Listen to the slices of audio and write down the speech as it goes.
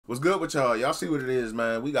What's good with y'all? Y'all see what it is,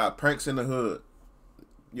 man. We got pranks in the hood.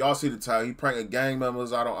 Y'all see the title. He pranking gang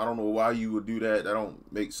members. I don't know why you would do that. That don't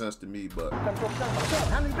make sense to me, but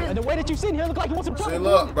and the way that you sitting here look like you want some trouble. say,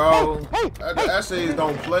 look, bro. Hey, essays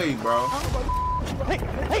don't play, bro.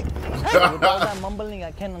 Hey. With all that mumbling,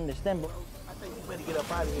 I can't understand, bro. I think you better get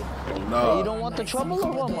up out of here. No. Hey, you don't want the trouble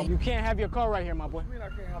or what, You can't have your car right here, my boy. What do you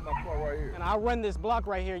mean I can't have my car right here? And I run this block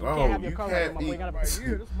right here. You Bro, can't have your you car can't right here, my boy. Right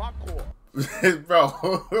here, this is my car.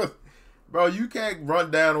 Bro, you can't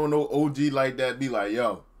run down on no OG like that. Be like,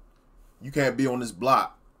 yo, you can't be on this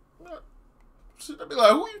block. I'd be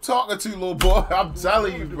like, who you talking to, little boy? I'm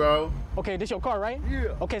telling you, bro. Okay, this your car, right?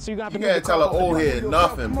 Yeah. Okay, so you're gonna have to You move can't your tell car an off old the block. head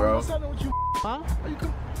nothing, bro. Huh?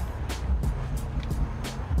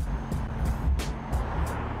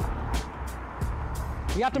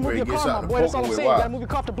 You have to move your car, my boy. That's all I'm saying. You gotta move your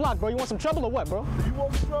car off the block, bro. You want some trouble or what, bro? You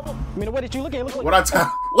want some trouble? I mean, the way that you look at it, look like... What I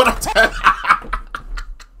tell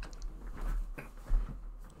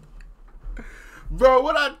Bro,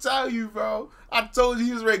 what I tell you, bro? I told you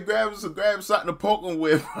he was ready to grab something to poke him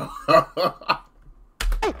with. Hey!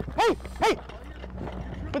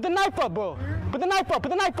 Put the knife up, bro. Put the knife up,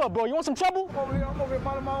 bro. You want some trouble? I'm over here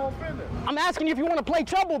minding my own business. I'm asking you if you want to play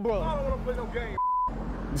trouble, bro. I don't want to play no game.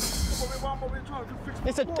 I'm over here trying to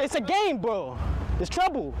fix It's a game, bro. It's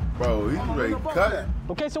trouble. Bro, he's ready to cut it.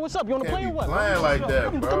 Okay, so what's up? You want to play or what? Playing like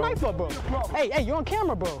that, Put the bro. knife up, bro. Hey, you're on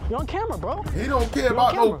camera, bro. You're on camera, bro. He don't care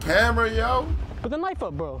about no camera, yo. Put the knife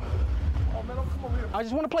up, bro. Oh, man, don't come over here. I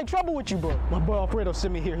just want to play trouble with you, bro. My boy Alfredo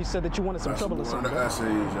sent me here. He said that you wanted some trouble or One something. of the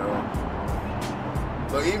essays, yo.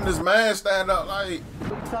 Look, even this man stand up like.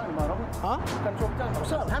 What are you talking about, homie? Huh?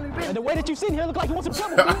 What's up? How many business? And the way that you sitting here look like you want some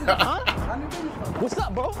trouble, dude. Huh? How many business? What's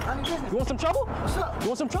up, bro? How many business? You want some trouble? What's up? You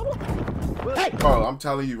want some trouble? Hey! Bro, I'm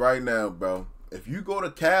telling you right now, bro. If you go to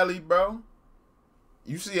Cali, bro,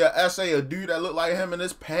 you see an essay, a dude that look like him and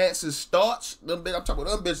his pants is starched. I'm talking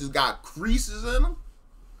about them bitches got creases in them.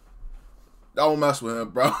 Don't mess with him,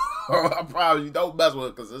 bro. I promise you, don't mess with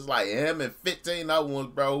him, because it's like him and 15 other ones,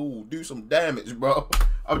 bro, who do some damage, bro.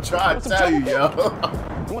 I'm trying to tell you, yo.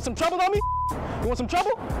 You want some trouble on me? You want some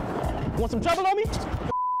trouble? You want some trouble on me?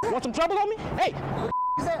 You want some trouble on me? Hey!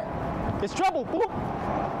 What's that? It's trouble, fool.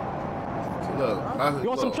 Look, You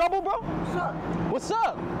want some trouble, bro? What's up? What's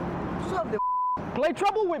up? What's up, Play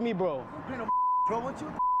trouble with me, bro. Play no trouble with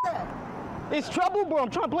you. That? It's trouble, bro. I'm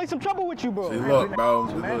trying to play some trouble with you, bro. See, look, bro.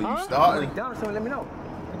 Look, you starting. Down, so let me know.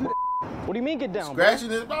 What do you mean get down, Scratching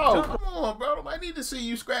his bro. Come on, bro. I need to see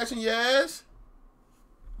you scratching your ass.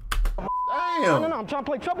 bro? Damn. No. I'm trying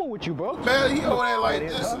to play trouble with you, bro. Man, he over there like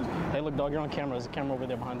this. Hey, look, dog. You're on camera. There's a camera over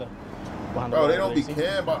there behind the Bro, they don't be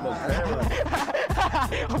caring about no camera.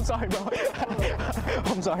 I'm sorry, bro.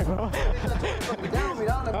 I'm sorry, bro.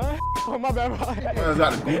 Huh? Oh, my bad, bro. Man's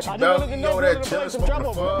got a Gucci belt. He over there chilling, smoking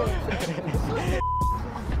the fuck.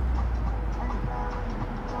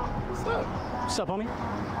 What's up, homie?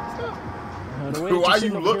 Why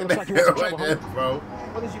you looking at him like that, bro?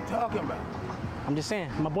 What is you talking about? I'm just saying.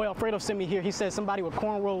 My boy Alfredo sent me here. He said somebody with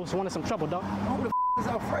cornrows wanted some trouble, dog. Who the is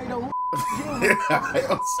Alfredo?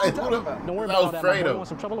 Don't worry about that, my boy. You want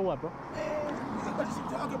some trouble or what, bro? What is you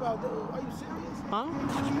talking about, dude? Are you serious? Huh? You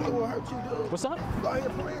know what hurt you, dude? What's up? Go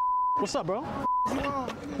ahead, for real. What's up, bro?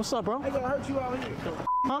 What's up, bro? They gonna hurt you out here.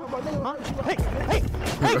 Huh?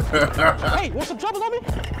 Hey, want some trouble on me? You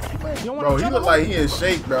don't want Bro, no he trouble? look like he in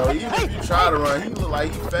shape, bro. Even if you try to run, he look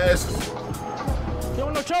like he fast. You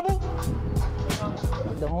want no trouble?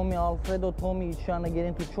 The homie Alfredo told me he's trying to get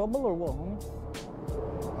into trouble or what, homie?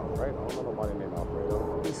 Alfredo? I don't know nobody named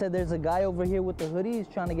Alfredo. He said there's a guy over here with the hoodie. He's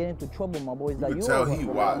trying to get into trouble, my boy. Is that You you? can tell or he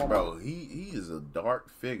what? watch, bro. He is a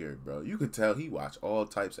dark figure, bro. You can tell he watch all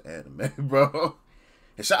types of anime, bro.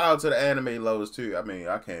 And shout out to the anime lovers too. I mean,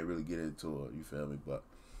 I can't really get into it, you feel me? But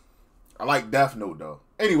I like Death Note though.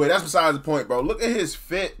 Anyway, that's besides the point, bro. Look at his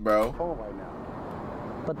fit, bro. Oh, right now.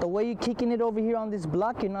 But the way you're kicking it over here on this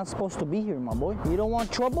block, you're not supposed to be here, my boy. You don't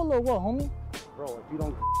want trouble or what, homie? Bro, if you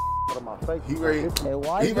don't out of my face, He ready, Hey,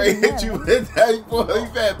 why he you ready getting hit you mad, with that, boy.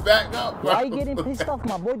 He better back up, bro. Why you getting pissed off,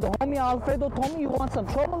 my boy? The homie Alfredo told me you want some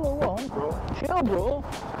trouble or what, homie? bro. Chill, bro.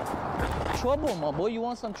 Trouble, my boy. You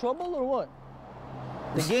want some trouble or what?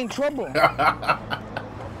 The game trouble.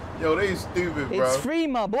 Yo, they stupid, bro. It's free,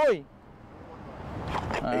 my boy.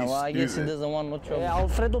 Well, I guess he stupid. doesn't want no trouble. Yeah,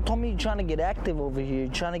 Alfredo told me you're trying to get active over here. You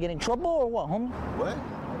trying to get in trouble or what, homie? What?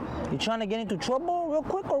 You trying to get into trouble real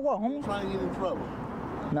quick or what, homie? Trying to get in trouble.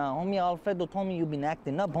 Nah, homie Alfredo told me you been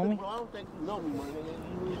acting up, homie. Bro, I don't think you know me, man.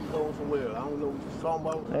 You need to go somewhere. I don't know what you're talking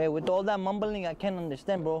about. Hey, with all that mumbling, I can't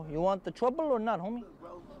understand, bro. You want the trouble or not, homie?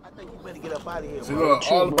 Bro, I think you better get up out of here, See, bro.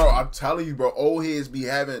 look, bro, I'm telling you, bro, old heads be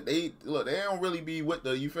having, they don't really be with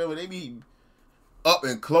the, you feel me? They be up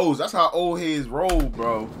and close. That's how old heads roll,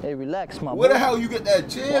 bro. Hey, relax, my boy. Where the hell you get that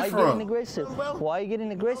chin Why you getting from? aggressive? Bro, Why you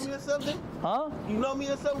getting You know me aggressive? or something? Huh? You know me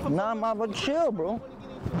or something? Nah, my but chill, bro. What you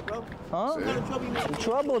get into, bro? Huh? What kind of trouble you The want?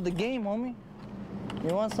 trouble, the game, homie.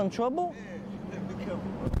 You want some trouble?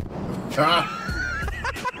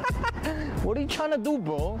 What are you trying to do,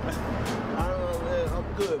 bro? I don't know, man.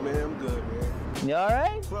 I'm good, man. I'm good, man. You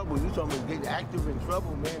alright? Trouble. You talking about getting active in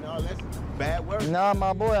trouble, man. All that's bad work. Nah,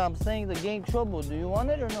 my boy, I'm saying the game trouble. Do you want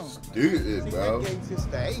it or no? Dude, See, bro. that game since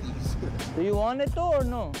the 80s. Do you want it though or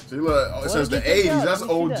no? See, look, What since did the you take 80s, out? that's Let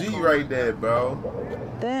me see OG that. right there,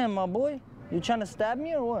 bro. Damn, my boy. You trying to stab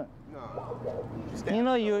me or what? No.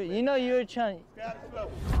 You know you're trying.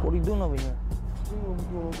 What are you doing over here?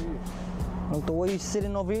 Like the way you're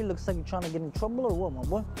sitting over here looks like you're trying to get in trouble or what, my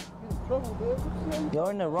boy?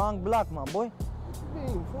 You're in the wrong block, my boy.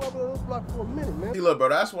 For a minute, man. See, look, bro,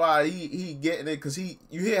 that's why he getting it, because you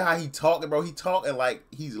hear how he talking, bro. He talking like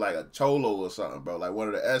he's like a cholo or something, bro, like one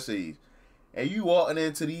of the essays. And you walking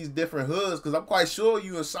into these different hoods, because I'm quite sure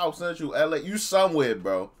you in South Central LA, you somewhere,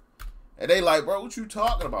 bro. And they like, bro, what you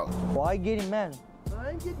talking about? Why you getting mad? I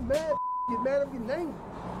ain't getting mad. Get mad if you're angry.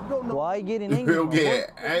 You don't know. Why you getting angry? He'll my boy?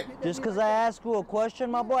 get Just because I asked you a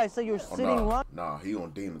question, my boy, I say you're sitting wrong. Nah, he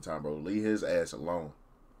on demon time, bro. Leave his ass alone.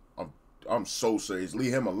 I'm so serious.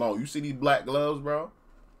 Leave him alone. You see these black gloves, bro?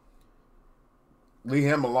 Leave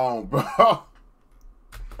him alone, bro.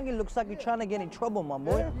 It looks like you're trying to get in trouble, my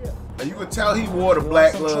boy. And you can tell he wore the You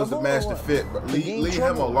black want some gloves to trouble match or the what? fit, bro. Leave him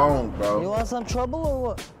trouble? alone, You bro. want some trouble or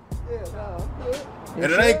what? Yeah, nah, I'm good. You And it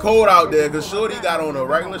sure? ain't cold out there, because Shorty got on a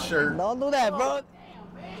regular shirt. Don't do that, bro.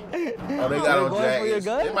 Oh, they got You on going for your jackets.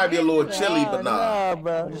 gun? It might be a little chilly, but nah. Nah,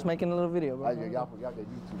 bro. Just making a little video, bro. Y'all forgot that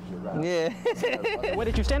YouTube shit, right? Yeah. The way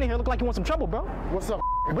that you standing here look like you want some trouble, bro. What's up?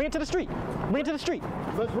 Bring it to the street. Bring it to the street.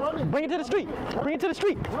 Let's run it. Bring it to the street. Bring it to the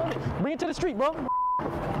street. Bring it to the street, bro.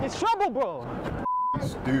 It's trouble, bro.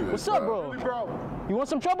 Stupid, What's up, bro? Bro, You want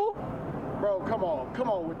some trouble? bro, come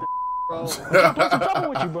on with the bro. I want some trouble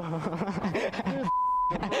with you, bro.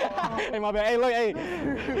 Hey, my bad. Hey, look,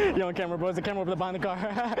 hey. You on camera, bro. There's a camera over there behind the car.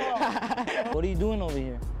 What are you doing over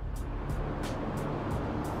here?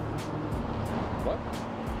 What?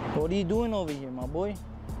 What are you doing over here, my boy?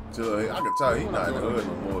 So, I can tell he not in the hood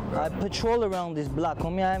no more, I bro. patrol around this block,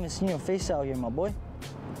 homie. I haven't seen your face out here, my boy.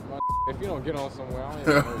 If you don't get on somewhere, I don't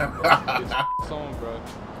even know you, bro. Get your on, bro.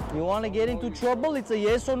 You want to get into trouble? It's a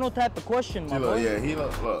yes or no type of question, my See, look, boy. yeah, he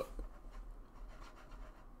look.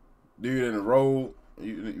 Dude in the road,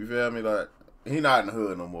 you feel me? Like, he not in the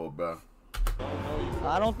hood no more, bro.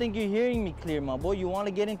 I don't think you're hearing me clear, my boy. You want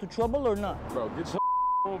to get into trouble or not? Bro, get your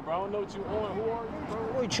on, bro. I don't know what you on. Who are you,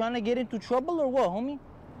 bro? Boy, you trying to get into trouble or what, homie?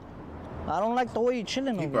 I don't like the way you're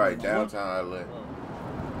chilling He over probably here, my boy. downtown LA.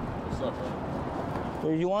 What's up,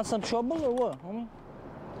 bro? You want some trouble or what, homie?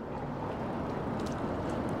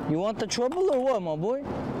 You want the trouble or what, my boy?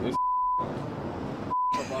 This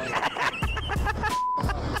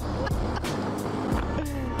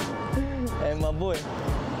Hey, my boy,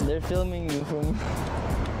 they're filming you from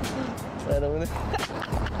right over there.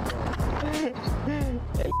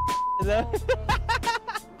 Hey, is that-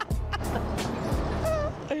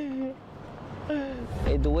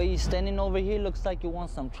 Hey, the way you're standing over here looks like you want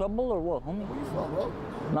some trouble or what, homie? Where you from, bro?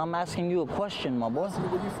 No, I'm asking you a question, my boy.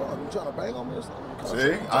 Where you from? You trying to bang on me or something?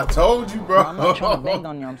 See, I told you, bro. No, I'm not trying to bang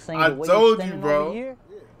on you. I'm saying I the way told you're you, standing bro. over here,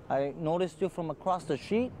 I noticed you from across the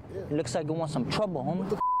street. It looks like you want some trouble, homie.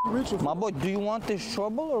 You reaching for? My boy, do you want this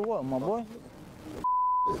trouble or what, my boy?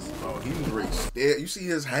 Oh, he was ready to steal. You see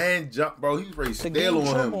his hand jump, bro. He was ready to The steal game on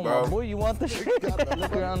him, trouble, my boy. bro. You want this?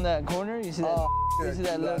 Look around that corner. You see that? You see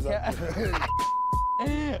that little cat?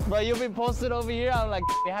 Bro, you've been posted over here. I'm like,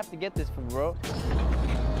 we have to get this for bro.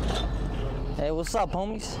 Hey, what's up,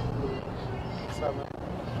 homies? What's up, man?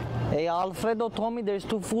 Hey, Alfredo told me there's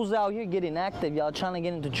two fools out here getting active. Y'all trying to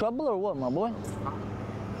get into trouble or what, my boy?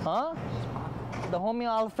 Huh? The homie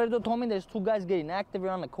Alfredo told me there's two guys getting active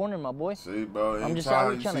around the corner, my boy. See, bro. I'm just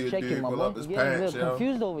out anytime here you trying see to a check you, dude my pull boy. up his I'm getting a pants, little yo.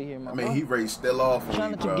 confused over here, my I mean, boy. he ready to steal off on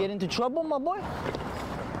Trying you, to bro. get into trouble, my boy?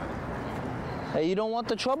 Hey, you don't want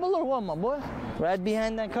the trouble or what, my boy? Right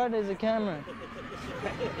behind that car, there's a camera.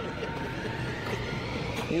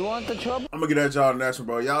 You want the trouble? I'm gonna get at y'all next one,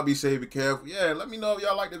 bro. Y'all be safe, be careful. Yeah, let me know if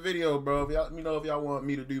y'all like the video, bro. Let me know if y'all want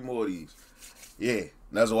me to do more of these. Yeah,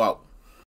 Nazo out.